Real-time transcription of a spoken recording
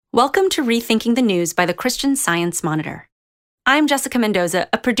Welcome to Rethinking the News by the Christian Science Monitor. I'm Jessica Mendoza,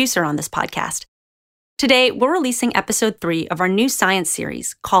 a producer on this podcast. Today, we're releasing episode 3 of our new science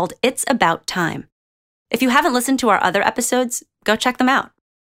series called It's About Time. If you haven't listened to our other episodes, go check them out.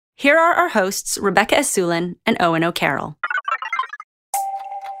 Here are our hosts, Rebecca Asulin and Owen O'Carroll.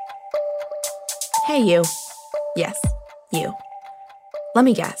 Hey, you. Yes, you. Let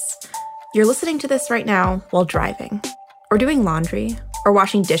me guess. You're listening to this right now while driving, or doing laundry, or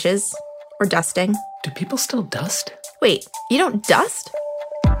washing dishes, or dusting. Do people still dust? Wait, you don't dust?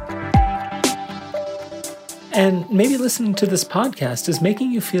 And maybe listening to this podcast is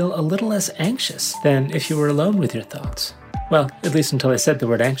making you feel a little less anxious than if you were alone with your thoughts. Well, at least until I said the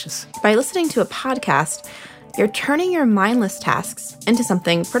word anxious. By listening to a podcast, you're turning your mindless tasks into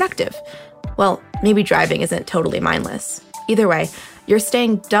something productive. Well, maybe driving isn't totally mindless. Either way, you're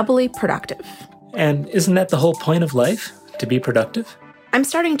staying doubly productive. And isn't that the whole point of life? To be productive? I'm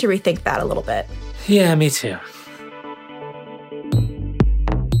starting to rethink that a little bit. Yeah, me too.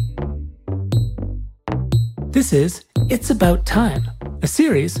 This is It's About Time, a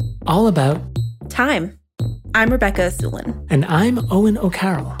series all about time. I'm Rebecca Asulin. And I'm Owen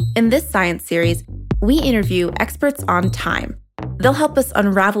O'Carroll. In this science series, we interview experts on time. They'll help us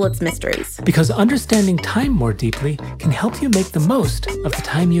unravel its mysteries. Because understanding time more deeply can help you make the most of the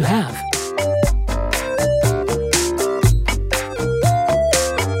time you have.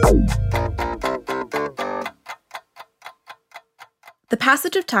 The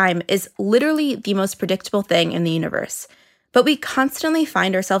passage of time is literally the most predictable thing in the universe. But we constantly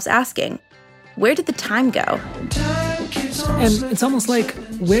find ourselves asking, where did the time go? And it's almost like,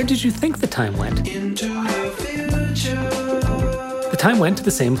 where did you think the time went? The time went to the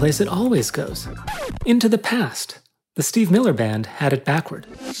same place it always goes. Into the past. The Steve Miller Band had it backward.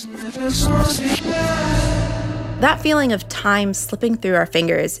 That feeling of time slipping through our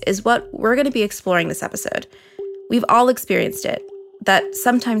fingers is what we're going to be exploring this episode. We've all experienced it. That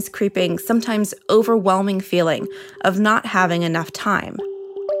sometimes creeping, sometimes overwhelming feeling of not having enough time.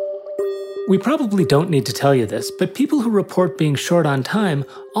 We probably don't need to tell you this, but people who report being short on time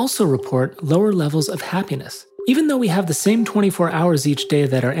also report lower levels of happiness. Even though we have the same 24 hours each day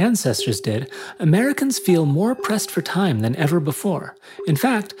that our ancestors did, Americans feel more pressed for time than ever before. In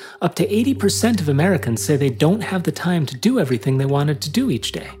fact, up to 80% of Americans say they don't have the time to do everything they wanted to do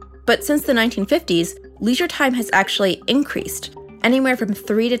each day. But since the 1950s, leisure time has actually increased. Anywhere from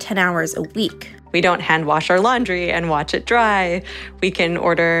 3 to 10 hours a week. We don't hand wash our laundry and watch it dry. We can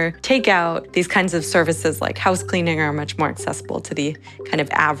order takeout. These kinds of services like house cleaning are much more accessible to the kind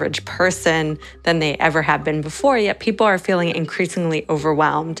of average person than they ever have been before, yet people are feeling increasingly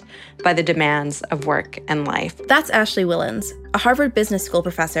overwhelmed by the demands of work and life. That's Ashley Whillans, a Harvard Business School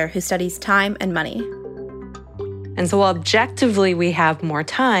professor who studies time and money. And so while objectively we have more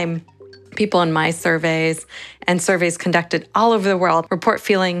time, people in my surveys and surveys conducted all over the world report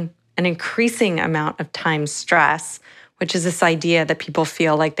feeling an increasing amount of time stress, which is this idea that people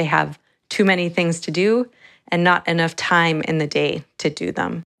feel like they have too many things to do and not enough time in the day to do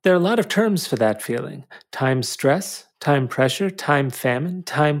them. There are a lot of terms for that feeling. Time stress, time pressure, time famine,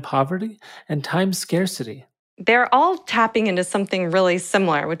 time poverty, and time scarcity. They're all tapping into something really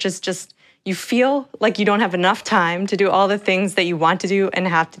similar, which is just you feel like you don't have enough time to do all the things that you want to do and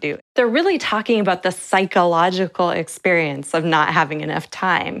have to do. They're really talking about the psychological experience of not having enough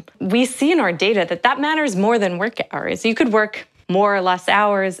time. We see in our data that that matters more than work hours. You could work more or less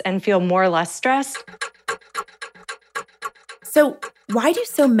hours and feel more or less stressed. So why do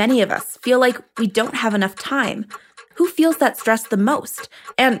so many of us feel like we don't have enough time? Who feels that stress the most?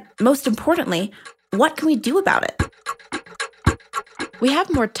 And most importantly, what can we do about it? We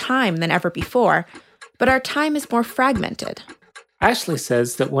have more time than ever before, but our time is more fragmented. Ashley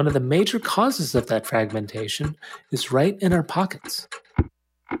says that one of the major causes of that fragmentation is right in our pockets.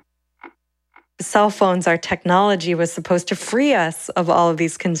 Cell phones, our technology was supposed to free us of all of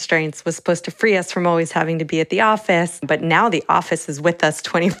these constraints, was supposed to free us from always having to be at the office. But now the office is with us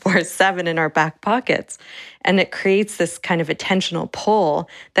 24/7 in our back pockets. And it creates this kind of attentional pull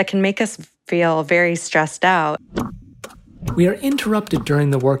that can make us feel very stressed out. We are interrupted during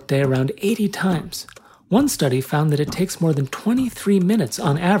the workday around 80 times. One study found that it takes more than 23 minutes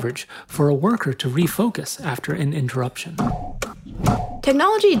on average for a worker to refocus after an interruption.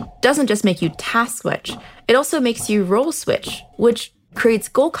 Technology doesn't just make you task switch, it also makes you role switch, which creates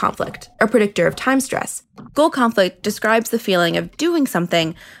goal conflict, a predictor of time stress. Goal conflict describes the feeling of doing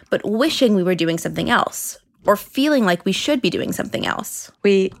something, but wishing we were doing something else, or feeling like we should be doing something else.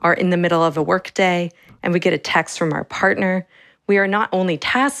 We are in the middle of a workday, and we get a text from our partner. We are not only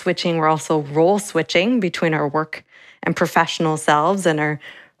task switching, we're also role switching between our work and professional selves and our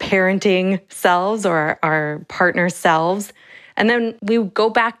parenting selves or our partner selves. And then we go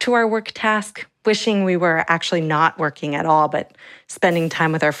back to our work task, wishing we were actually not working at all, but spending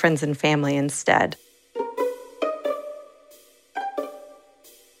time with our friends and family instead.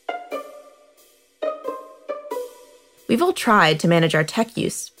 We've all tried to manage our tech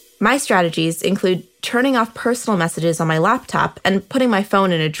use. My strategies include turning off personal messages on my laptop and putting my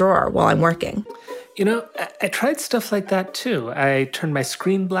phone in a drawer while I'm working. You know, I tried stuff like that too. I turned my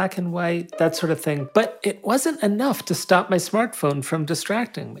screen black and white, that sort of thing. But it wasn't enough to stop my smartphone from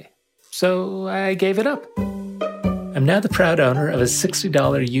distracting me. So I gave it up. I'm now the proud owner of a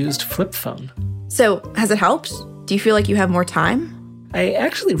 $60 used flip phone. So, has it helped? Do you feel like you have more time? I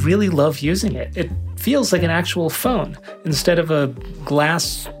actually really love using it. It feels like an actual phone instead of a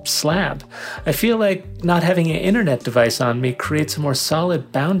glass slab. I feel like not having an internet device on me creates a more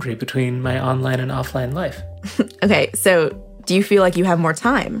solid boundary between my online and offline life. Okay, so do you feel like you have more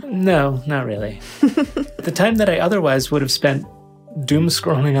time? No, not really. The time that I otherwise would have spent doom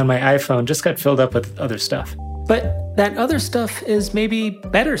scrolling on my iPhone just got filled up with other stuff. But that other stuff is maybe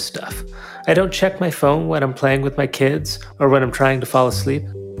better stuff. I don't check my phone when I'm playing with my kids or when I'm trying to fall asleep.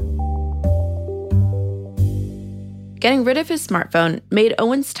 Getting rid of his smartphone made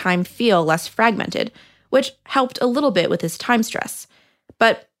Owen's time feel less fragmented, which helped a little bit with his time stress.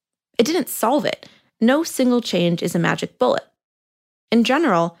 But it didn't solve it. No single change is a magic bullet. In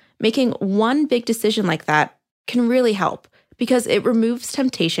general, making one big decision like that can really help because it removes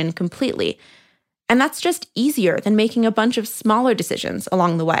temptation completely. And that's just easier than making a bunch of smaller decisions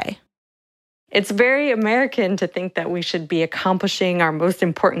along the way. It's very American to think that we should be accomplishing our most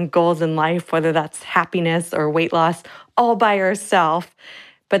important goals in life, whether that's happiness or weight loss, all by ourselves.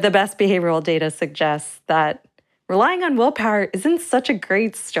 But the best behavioral data suggests that relying on willpower isn't such a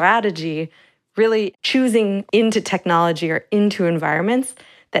great strategy. Really choosing into technology or into environments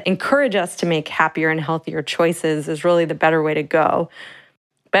that encourage us to make happier and healthier choices is really the better way to go.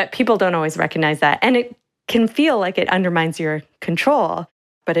 But people don't always recognize that. And it can feel like it undermines your control.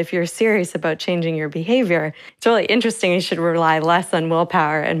 But if you're serious about changing your behavior, it's really interesting. You should rely less on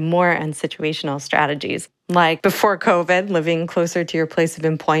willpower and more on situational strategies. Like before COVID, living closer to your place of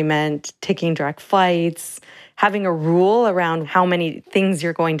employment, taking direct flights, having a rule around how many things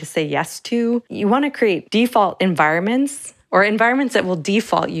you're going to say yes to. You want to create default environments or environments that will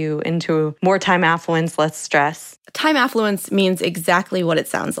default you into more time affluence, less stress. Time affluence means exactly what it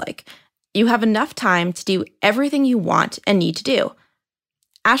sounds like. You have enough time to do everything you want and need to do.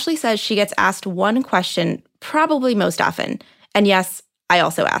 Ashley says she gets asked one question probably most often. And yes, I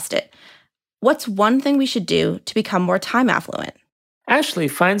also asked it. What's one thing we should do to become more time affluent? Ashley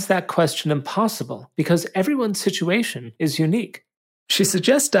finds that question impossible because everyone's situation is unique. She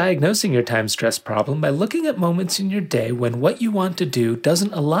suggests diagnosing your time stress problem by looking at moments in your day when what you want to do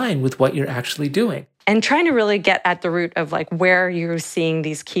doesn't align with what you're actually doing. And trying to really get at the root of like where you're seeing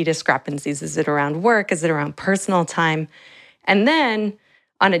these key discrepancies. Is it around work? Is it around personal time? And then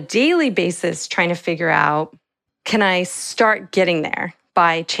on a daily basis, trying to figure out, can I start getting there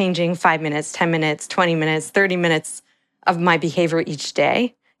by changing 5 minutes, 10 minutes, 20 minutes, 30 minutes of my behavior each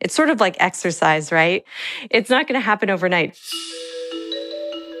day? It's sort of like exercise, right? It's not going to happen overnight.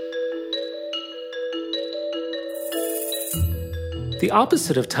 The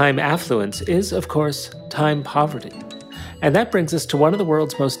opposite of time affluence is, of course, time poverty. And that brings us to one of the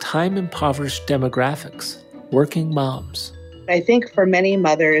world's most time-impoverished demographics, working moms. I think for many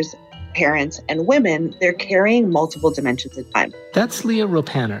mothers, parents, and women, they're carrying multiple dimensions of time. That's Leah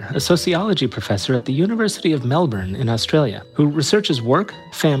Ropaner, a sociology professor at the University of Melbourne in Australia, who researches work,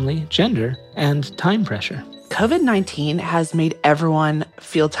 family, gender, and time pressure. COVID-19 has made everyone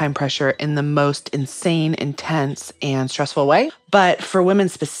feel time pressure in the most insane, intense, and stressful way. But for women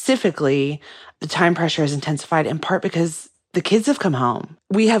specifically, the time pressure has intensified in part because the kids have come home.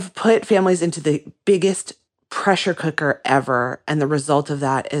 We have put families into the biggest pressure cooker ever, and the result of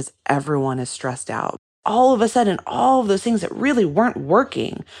that is everyone is stressed out. All of a sudden, all of those things that really weren't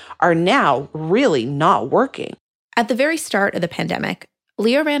working are now really not working. At the very start of the pandemic,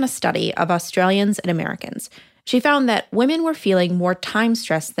 Leah ran a study of Australians and Americans. She found that women were feeling more time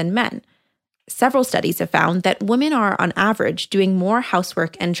stressed than men. Several studies have found that women are, on average, doing more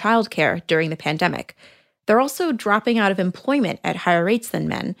housework and childcare during the pandemic. They're also dropping out of employment at higher rates than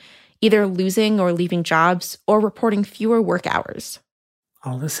men, either losing or leaving jobs or reporting fewer work hours.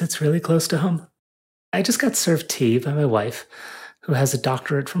 All this hits really close to home. I just got served tea by my wife, who has a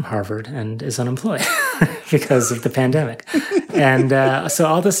doctorate from Harvard and is unemployed because of the pandemic. And so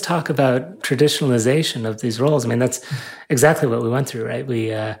all this talk about traditionalization of these roles, I mean, that's exactly what we went through, right? We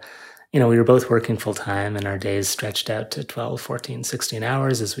We were both working full time and our days stretched out to 12, 14, 16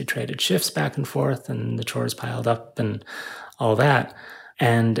 hours as we traded shifts back and forth and the chores piled up and all that.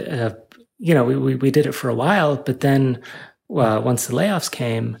 And, we did it for a while, but then once the layoffs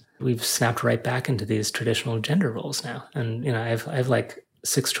came, we've snapped right back into these traditional gender roles now. And, I have like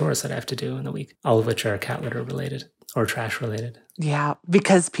 6 chores that I have to do in the week, all of which are cat litter related or trash related. Yeah,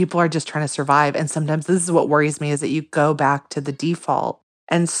 because people are just trying to survive. And sometimes this is what worries me, is that you go back to the default.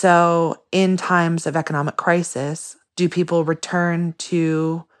 And so in times of economic crisis, do people return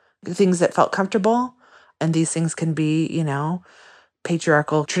to things that felt comfortable? And these things can be,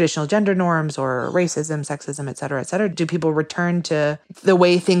 patriarchal traditional gender norms or racism, sexism, et cetera, et cetera. Do people return to the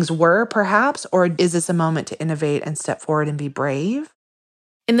way things were, perhaps? Or is this a moment to innovate and step forward and be brave?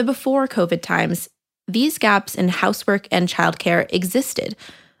 In the before COVID times, these gaps in housework and childcare existed,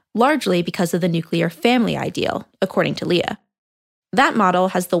 largely because of the nuclear family ideal, according to Leah. That model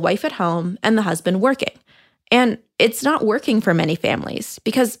has the wife at home and the husband working. And it's not working for many families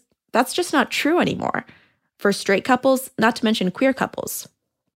because that's just not true anymore. For straight couples, not to mention queer couples.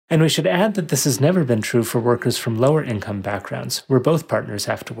 And we should add that this has never been true for workers from lower income backgrounds, where both partners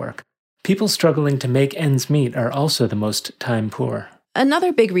have to work. People struggling to make ends meet are also the most time poor.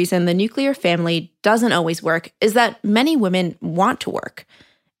 Another big reason the nuclear family doesn't always work is that many women want to work.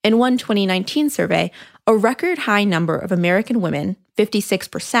 In one 2019 survey, a record high number of American women,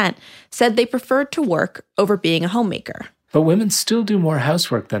 56%, said they preferred to work over being a homemaker. But women still do more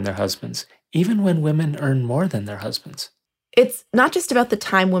housework than their husbands, even when women earn more than their husbands. It's not just about the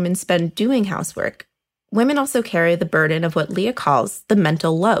time women spend doing housework. Women also carry the burden of what Leah calls the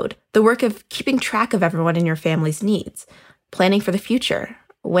mental load, the work of keeping track of everyone in your family's needs, planning for the future,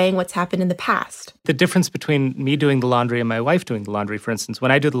 weighing what's happened in the past. The difference between me doing the laundry and my wife doing the laundry, for instance,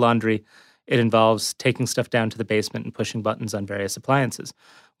 when I do the laundry, it involves taking stuff down to the basement and pushing buttons on various appliances.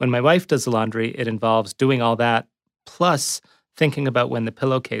 When my wife does the laundry, it involves doing all that, plus thinking about when the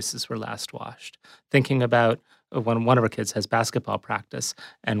pillowcases were last washed, thinking about when one of our kids has basketball practice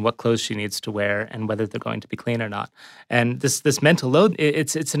and what clothes she needs to wear and whether they're going to be clean or not. And this mental load,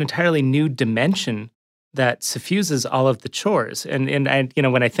 it's an entirely new dimension that suffuses all of the chores. And I,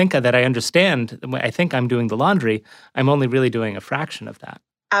 when I think of that, I understand, when I think I'm doing the laundry, I'm only really doing a fraction of that.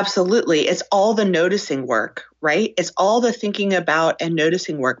 Absolutely. It's all the noticing work, right? It's all the thinking about and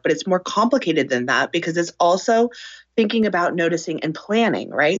noticing work, but it's more complicated than that because it's also thinking about, noticing, and planning,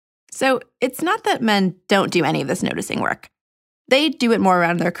 right? So it's not that men don't do any of this noticing work. They do it more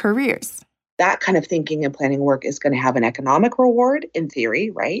around their careers. That kind of thinking and planning work is going to have an economic reward in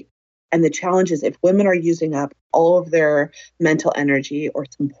theory, right? And the challenge is if women are using up all of their mental energy or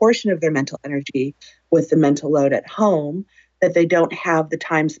some portion of their mental energy with the mental load at home, that they don't have the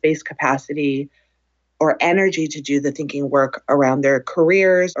time, space, capacity, or energy to do the thinking work around their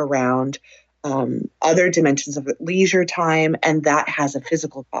careers, around other dimensions of leisure time, and that has a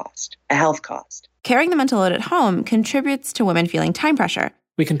physical cost, a health cost. Carrying the mental load at home contributes to women feeling time pressure.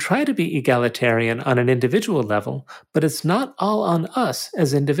 We can try to be egalitarian on an individual level, but it's not all on us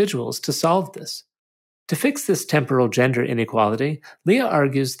as individuals to solve this. To fix this temporal gender inequality, Leah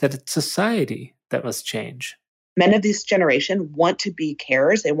argues that it's society that must change. Men of this generation want to be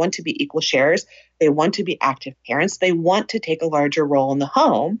carers. They want to be equal sharers. They want to be active parents. They want to take a larger role in the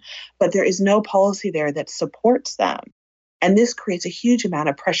home, but there is no policy there that supports them. And this creates a huge amount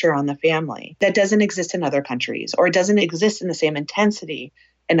of pressure on the family that doesn't exist in other countries, or it doesn't exist in the same intensity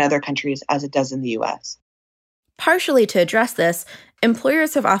in other countries as it does in the U.S. Partially to address this,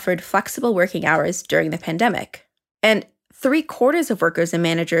 employers have offered flexible working hours during the pandemic. And 3/4 of workers and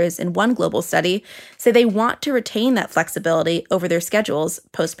managers in one global study say they want to retain that flexibility over their schedules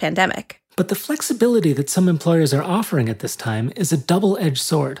post-pandemic. But the flexibility that some employers are offering at this time is a double-edged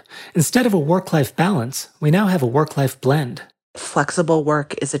sword. Instead of a work-life balance, we now have a work-life blend. Flexible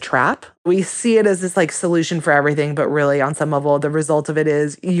work is a trap. We see it as this solution for everything, but really on some level, the result of it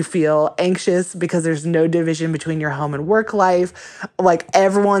is you feel anxious because there's no division between your home and work life.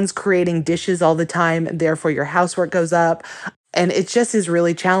 Everyone's creating dishes all the time, and therefore your housework goes up. And it just is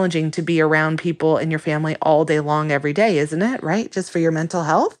really challenging to be around people in your family all day long, every day, isn't it? Right? Just for your mental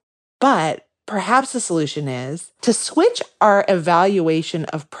health. But perhaps the solution is to switch our evaluation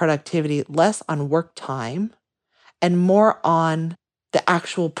of productivity less on work time and more on the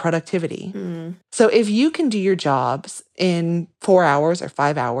actual productivity. So if you can do your jobs in 4 hours or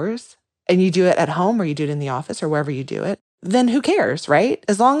 5 hours, and you do it at home or you do it in the office or wherever you do it, then who cares, right?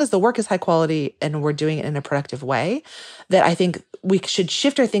 As long as the work is high quality and we're doing it in a productive way, that I think we should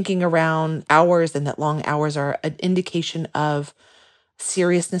shift our thinking around hours, and that long hours are an indication of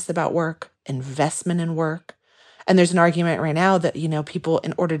seriousness about work, investment in work, And there's an argument right now that, people,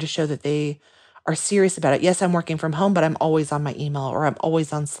 in order to show that they are serious about it, yes, I'm working from home, but I'm always on my email or I'm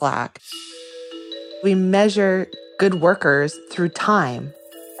always on Slack. We measure good workers through time.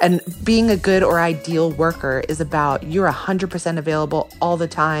 And being a good or ideal worker is about you're 100% available all the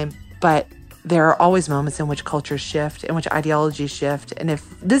time, but there are always moments in which cultures shift, in which ideologies shift. And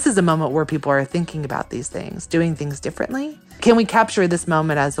if this is a moment where people are thinking about these things, doing things differently, can we capture this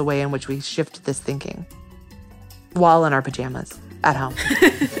moment as a way in which we shift this thinking while in our pajamas at home?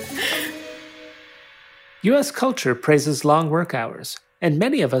 U.S. culture praises long work hours, and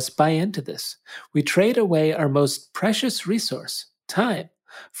many of us buy into this. We trade away our most precious resource, time,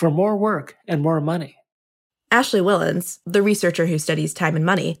 for more work and more money. Ashley Whillans, the researcher who studies time and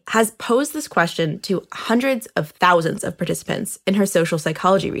money, has posed this question to hundreds of thousands of participants in her social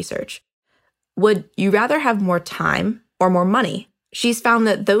psychology research. Would you rather have more time or more money? She's found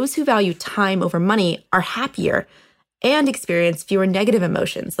that those who value time over money are happier and experience fewer negative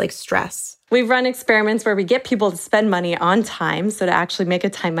emotions like stress. We've run experiments where we get people to spend money on time, so to actually make a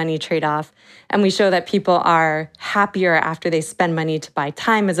time-money trade-off. And we show that people are happier after they spend money to buy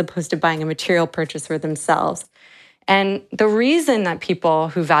time as opposed to buying a material purchase for themselves. And the reason that people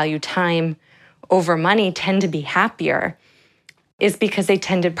who value time over money tend to be happier is because they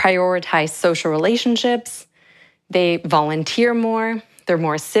tend to prioritize social relationships, they volunteer more, they're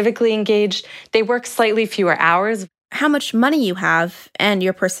more civically engaged, they work slightly fewer hours. How much money you have and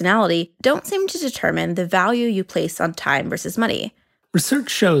your personality don't seem to determine the value you place on time versus money. Research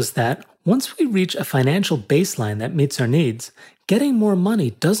shows that once we reach a financial baseline that meets our needs, getting more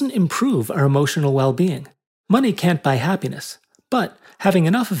money doesn't improve our emotional well-being. Money can't buy happiness, but having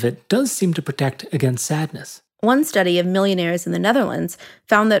enough of it does seem to protect against sadness. One study of millionaires in the Netherlands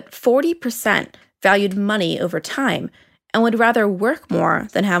found that 40% valued money over time and would rather work more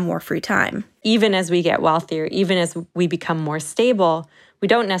than have more free time. Even as we get wealthier, even as we become more stable, we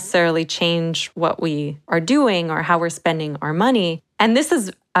don't necessarily change what we are doing or how we're spending our money. And this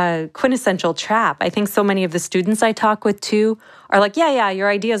is a quintessential trap. I think so many of the students I talk with too are like, yeah, your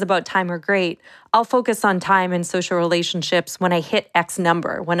ideas about time are great. I'll focus on time and social relationships when I hit X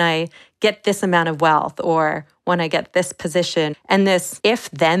number, when I get this amount of wealth, or when I get this position. And this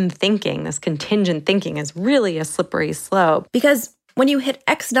if-then thinking, this contingent thinking is really a slippery slope. Because when you hit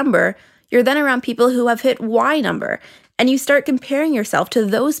X number, you're then around people who have hit Y number, and you start comparing yourself to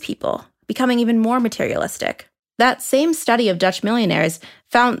those people, becoming even more materialistic. That same study of Dutch millionaires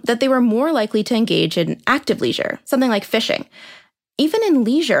found that they were more likely to engage in active leisure, something like fishing. Even in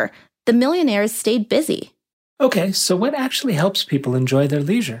leisure, the millionaires stayed busy. Okay, so what actually helps people enjoy their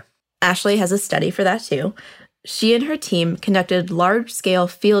leisure? Ashley has a study for that too. She and her team conducted large-scale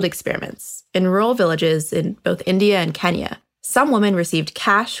field experiments in rural villages in both India and Kenya. Some women received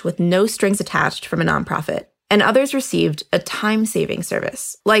cash with no strings attached from a nonprofit, and others received a time-saving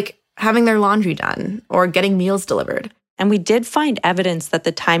service, like having their laundry done or getting meals delivered. And we did find evidence that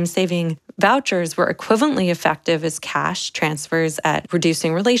the time-saving vouchers were equivalently effective as cash transfers at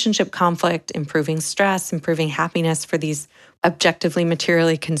reducing relationship conflict, improving stress, improving happiness for these objectively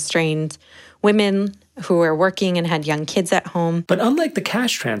materially constrained women who were working and had young kids at home. But unlike the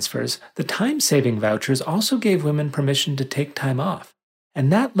cash transfers, the time-saving vouchers also gave women permission to take time off,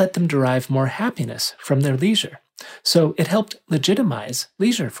 and that let them derive more happiness from their leisure. So it helped legitimize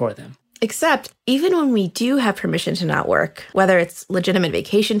leisure for them. Except, even when we do have permission to not work, whether it's legitimate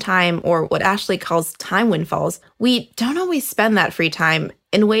vacation time or what Ashley calls time windfalls, we don't always spend that free time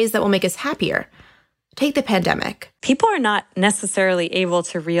in ways that will make us happier. Take the pandemic. People are not necessarily able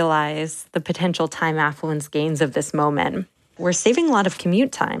to realize the potential time affluence gains of this moment. We're saving a lot of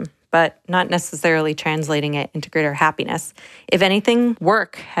commute time, but not necessarily translating it into greater happiness. If anything,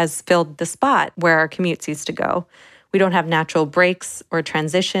 work has filled the spot where our commutes used to go. We don't have natural breaks or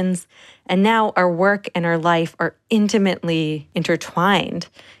transitions. And now our work and our life are intimately intertwined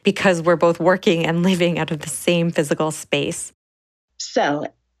because we're both working and living out of the same physical space. So,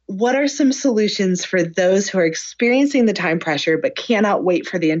 what are some solutions for those who are experiencing the time pressure but cannot wait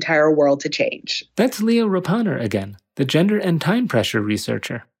for the entire world to change? That's Leah Rapaner again, the gender and time pressure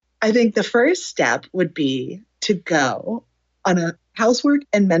researcher. I think the first step would be to go on a housework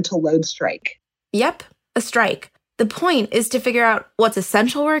and mental load strike. Yep, a strike. The point is to figure out what's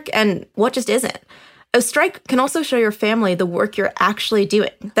essential work and what just isn't. A strike can also show your family the work you're actually doing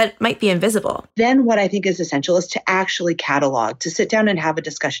that might be invisible. Then what I think is essential is to actually catalog, to sit down and have a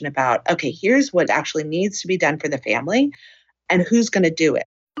discussion about, okay, here's what actually needs to be done for the family and who's going to do it.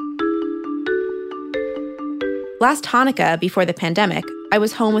 Last Hanukkah, before the pandemic, I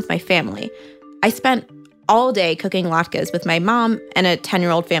was home with my family. I spent all day cooking latkes with my mom and a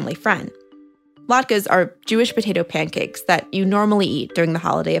 10-year-old family friend. Latkes are Jewish potato pancakes that you normally eat during the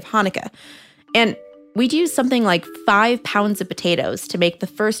holiday of Hanukkah. And we'd use something like 5 pounds of potatoes to make the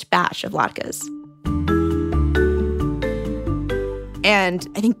first batch of latkes. And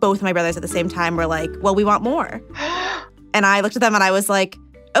I think both of my brothers at the same time were like, well, we want more. And I looked at them and I was like,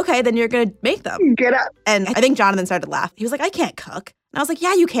 okay, then you're going to make them. Get up. And I think Jonathan started to laugh. He was like, I can't cook. And I was like,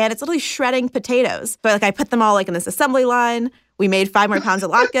 yeah, you can. It's literally shredding potatoes. But like I put them all like in this assembly line. We made 5 more pounds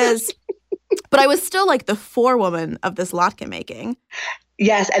of latkes. But I was still like the forewoman of this latke making.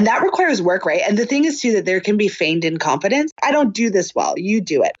 Yes, and that requires work, right? And the thing is, too, that there can be feigned incompetence. I don't do this well. You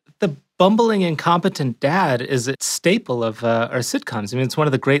do it. The bumbling, incompetent dad is a staple of our sitcoms. I mean, it's one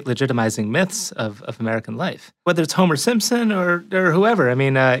of the great legitimizing myths of American life. Whether it's Homer Simpson or whoever. I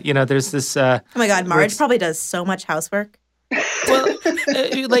mean, there's this... oh my God, Marge probably does so much housework. Well,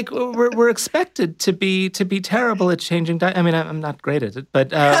 we're expected to be terrible at changing... I mean, I'm not great at it,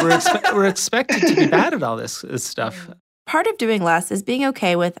 but we're expected to be bad at all this stuff. Part of doing less is being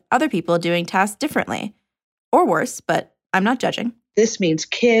okay with other people doing tasks differently. Or worse, but I'm not judging. This means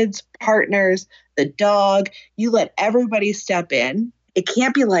kids, partners, the dog. You let everybody step in. It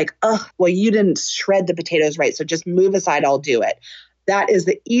can't be like, oh, well, you didn't shred the potatoes right, so just move aside, I'll do it. That is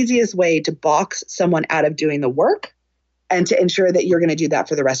the easiest way to box someone out of doing the work and to ensure that you're going to do that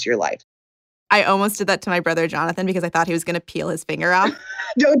for the rest of your life. I almost did that to my brother, Jonathan, because I thought he was going to peel his finger off.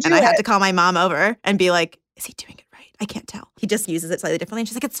 Don't do it. And I had to call my mom over and be like, is he doing it right? I can't tell. He just uses it slightly differently. And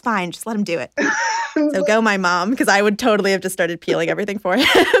she's like, it's fine. Just let him do it. So go my mom, because I would totally have just started peeling everything for him.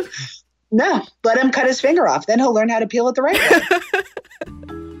 No, let him cut his finger off. Then he'll learn how to peel it the right way.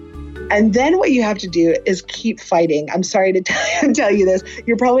 And then what you have to do is keep fighting. I'm sorry to tell you this.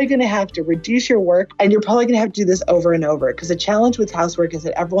 You're probably going to have to reduce your work, and you're probably going to have to do this over and over, because the challenge with housework is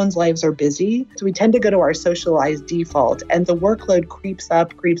that everyone's lives are busy. So we tend to go to our socialized default, and the workload creeps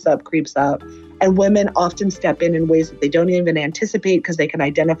up. And women often step in ways that they don't even anticipate, because they can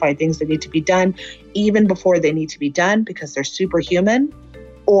identify things that need to be done even before they need to be done, because they're superhuman.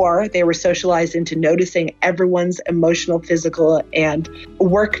 Or they were socialized into noticing everyone's emotional, physical, and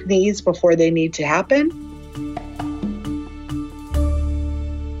work needs before they need to happen.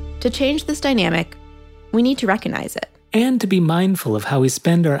 To change this dynamic, we need to recognize it. And to be mindful of how we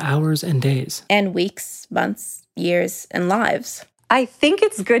spend our hours and days. And weeks, months, years, and lives. I think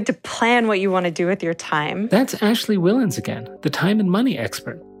it's good to plan what you want to do with your time. That's Ashley Willens again, the time and money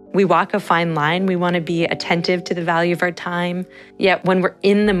expert. We walk a fine line. We want to be attentive to the value of our time. Yet when we're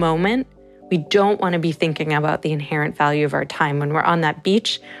in the moment, we don't want to be thinking about the inherent value of our time. When we're on that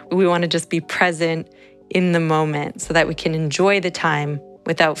beach, we want to just be present in the moment so that we can enjoy the time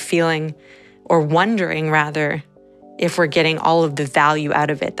without feeling or wondering, rather, if we're getting all of the value out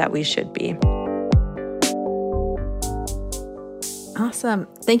of it that we should be. Awesome.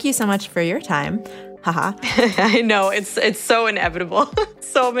 Thank you so much for your time. Haha. I know, it's so inevitable.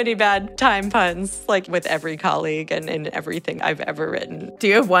 So many bad time puns, like with every colleague and in everything I've ever written. Do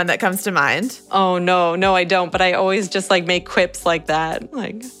you have one that comes to mind? Oh, no, I don't. But I always just like make quips like that.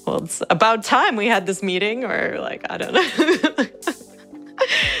 Like, well, it's about time we had this meeting, or like, I don't know.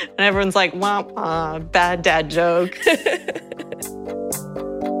 And everyone's like, wah, wah, bad dad joke.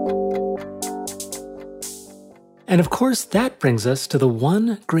 And of course, that brings us to the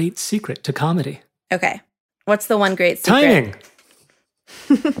one great secret to comedy. Okay. What's the one great secret? Timing!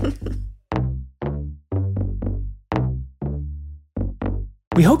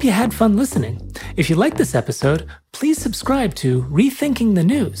 We hope you had fun listening. If you like this episode, please subscribe to Rethinking the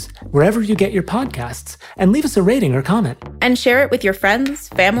News, wherever you get your podcasts, and leave us a rating or comment. And share it with your friends,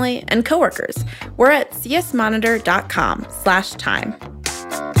 family, and coworkers. We're at csmonitor.com/time.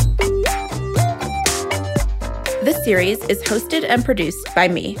 This series is hosted and produced by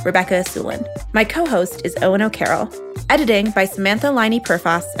me, Rebecca Asulin. My co-host is Owen O'Carroll. Editing by Samantha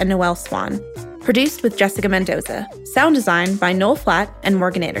Liney-Purfas and Noelle Swan. Produced with Jessica Mendoza. Sound design by Noel Flatt and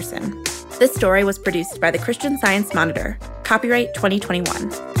Morgan Anderson. This story was produced by the Christian Science Monitor. Copyright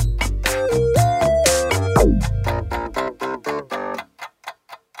 2021.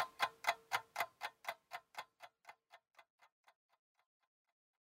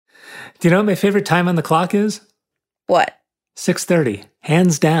 Do you know what my favorite time on the clock is? What? 6:30,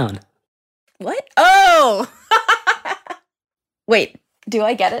 hands down. What? Oh! Wait, do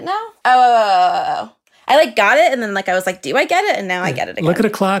I get it now? Oh. I got it, and then I was like, do I get it? And now I get it again. Look at a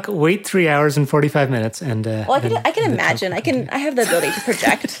clock, wait 3 hours and 45 minutes, and... well, I can imagine. I have the ability to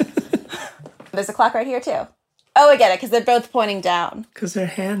project. There's a clock right here, too. Oh, I get it, because they're both pointing down. Because they're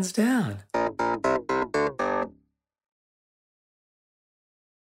hands down.